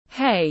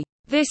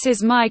This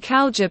is Mike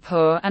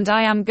Aljapur and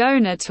I am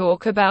gonna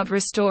talk about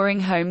restoring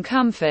home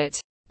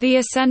comfort, the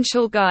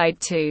essential guide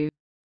to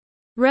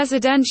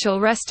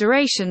residential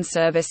restoration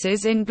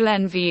services in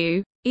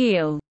Glenview,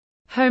 Eel.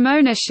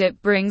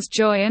 Homeownership brings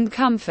joy and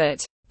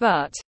comfort,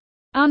 but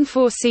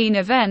unforeseen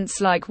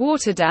events like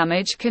water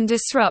damage can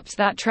disrupt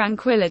that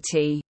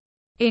tranquility.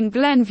 In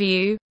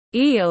Glenview,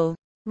 Eel,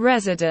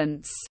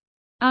 residents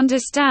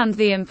understand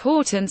the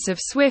importance of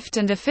swift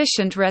and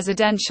efficient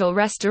residential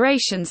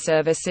restoration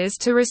services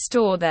to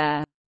restore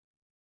their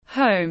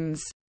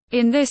homes.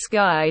 In this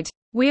guide,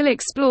 we'll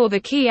explore the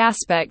key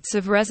aspects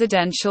of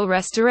residential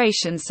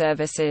restoration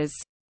services,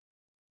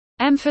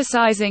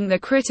 emphasizing the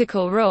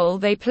critical role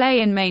they play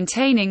in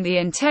maintaining the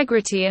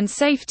integrity and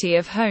safety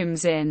of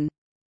homes in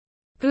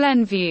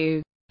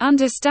Glenview.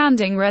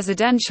 Understanding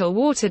residential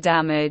water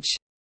damage.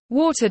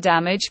 Water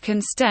damage can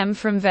stem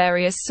from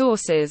various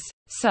sources,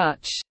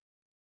 such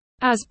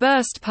as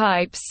burst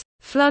pipes,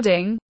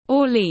 flooding,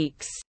 or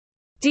leaks.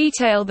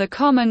 Detail the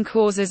common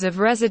causes of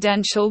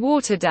residential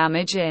water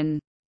damage in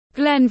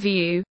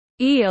Glenview,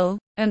 Eel,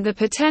 and the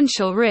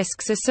potential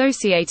risks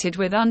associated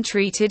with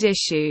untreated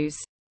issues.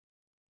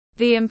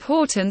 The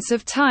importance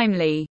of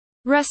timely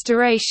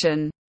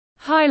restoration.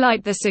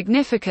 Highlight the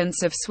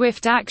significance of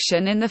swift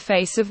action in the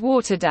face of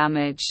water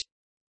damage.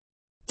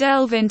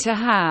 Delve into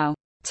how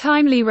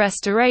timely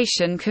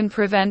restoration can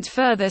prevent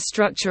further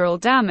structural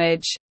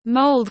damage,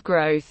 mold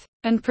growth,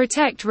 and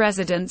protect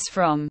residents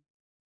from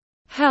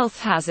health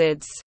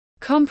hazards.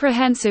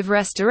 Comprehensive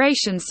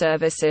restoration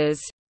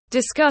services.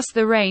 Discuss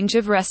the range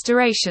of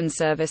restoration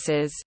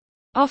services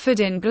offered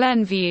in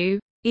Glenview,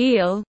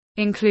 Eel,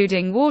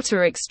 including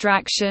water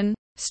extraction,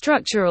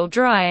 structural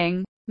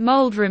drying,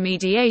 mold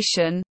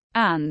remediation,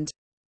 and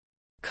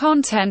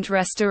content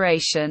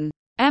restoration.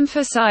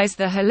 Emphasize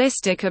the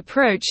holistic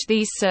approach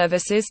these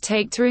services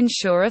take to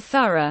ensure a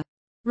thorough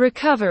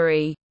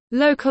recovery.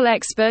 Local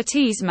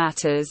expertise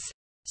matters.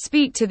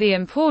 Speak to the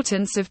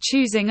importance of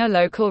choosing a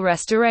local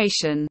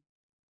restoration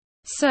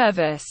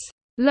service.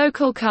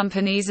 Local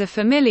companies are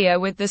familiar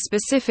with the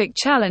specific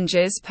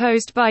challenges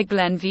posed by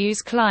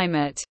Glenview's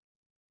climate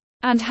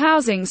and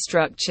housing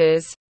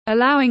structures,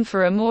 allowing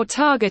for a more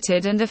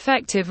targeted and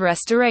effective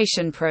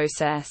restoration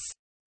process.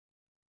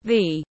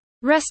 The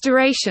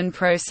restoration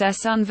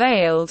process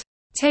unveiled.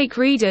 Take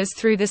readers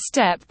through the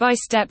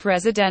step-by-step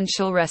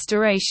residential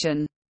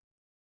restoration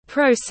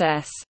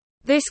process.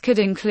 This could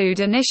include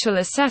initial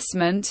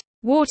assessment,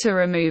 water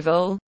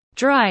removal,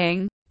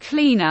 drying,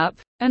 cleanup,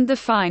 and the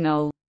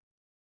final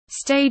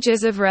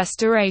stages of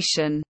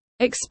restoration.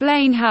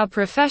 Explain how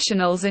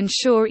professionals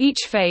ensure each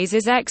phase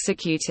is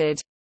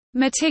executed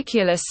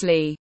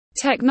meticulously.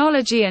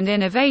 Technology and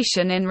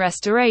innovation in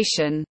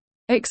restoration.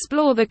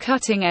 Explore the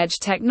cutting-edge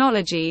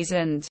technologies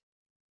and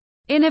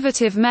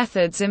innovative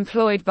methods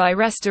employed by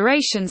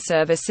restoration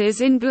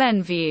services in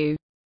Glenview.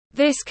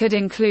 This could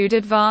include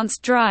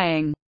advanced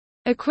drying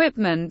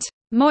equipment,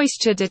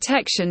 moisture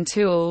detection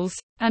tools,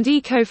 and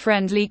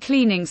eco-friendly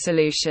cleaning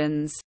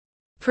solutions,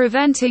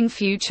 preventing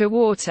future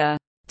water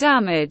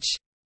damage.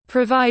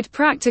 Provide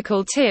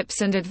practical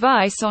tips and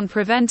advice on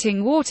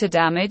preventing water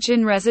damage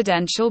in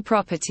residential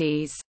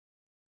properties.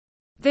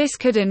 This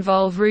could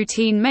involve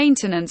routine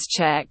maintenance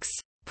checks,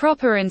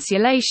 proper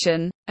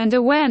insulation, and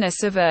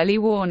awareness of early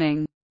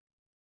warning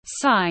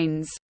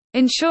signs.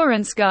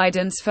 Insurance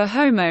guidance for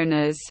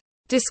homeowners.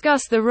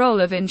 Discuss the role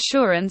of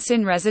insurance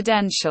in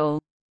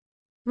residential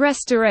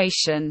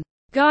restoration.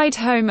 Guide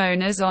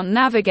homeowners on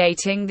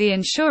navigating the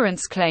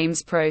insurance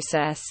claims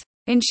process,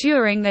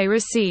 ensuring they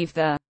receive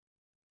the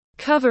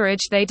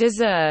coverage they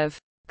deserve.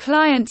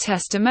 Client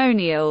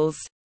testimonials.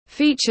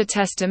 Feature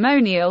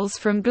testimonials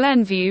from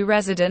Glenview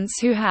residents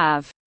who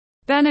have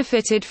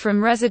benefited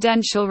from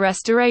residential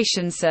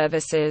restoration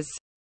services.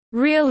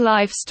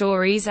 Real-life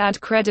stories add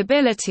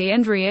credibility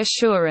and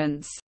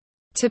reassurance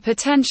to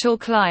potential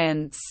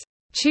clients.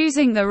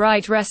 Choosing the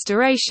right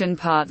restoration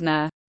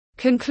partner.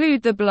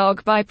 Conclude the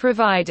blog by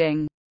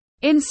providing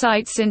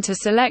insights into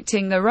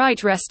selecting the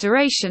right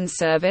restoration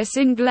service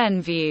in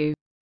Glenview.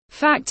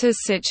 Factors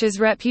such as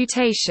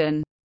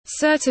reputation,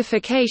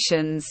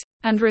 certifications,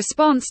 and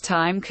response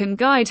time can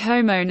guide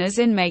homeowners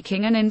in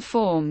making an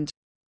informed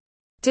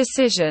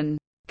decision.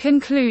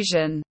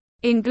 Conclusion.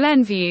 In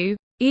Glenview,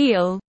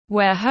 Eel,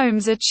 where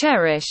homes are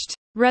cherished,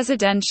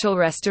 residential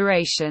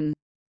restoration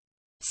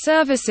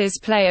services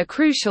play a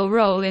crucial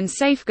role in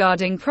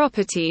safeguarding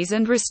properties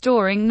and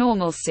restoring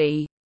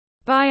normalcy.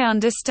 By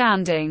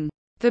understanding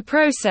the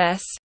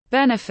process,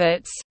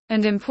 benefits,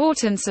 and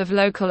importance of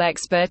local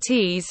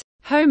expertise,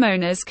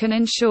 homeowners can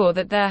ensure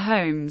that their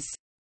homes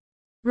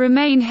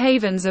remain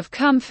havens of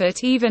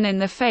comfort even in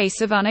the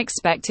face of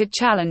unexpected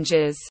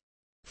challenges.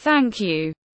 Thank you.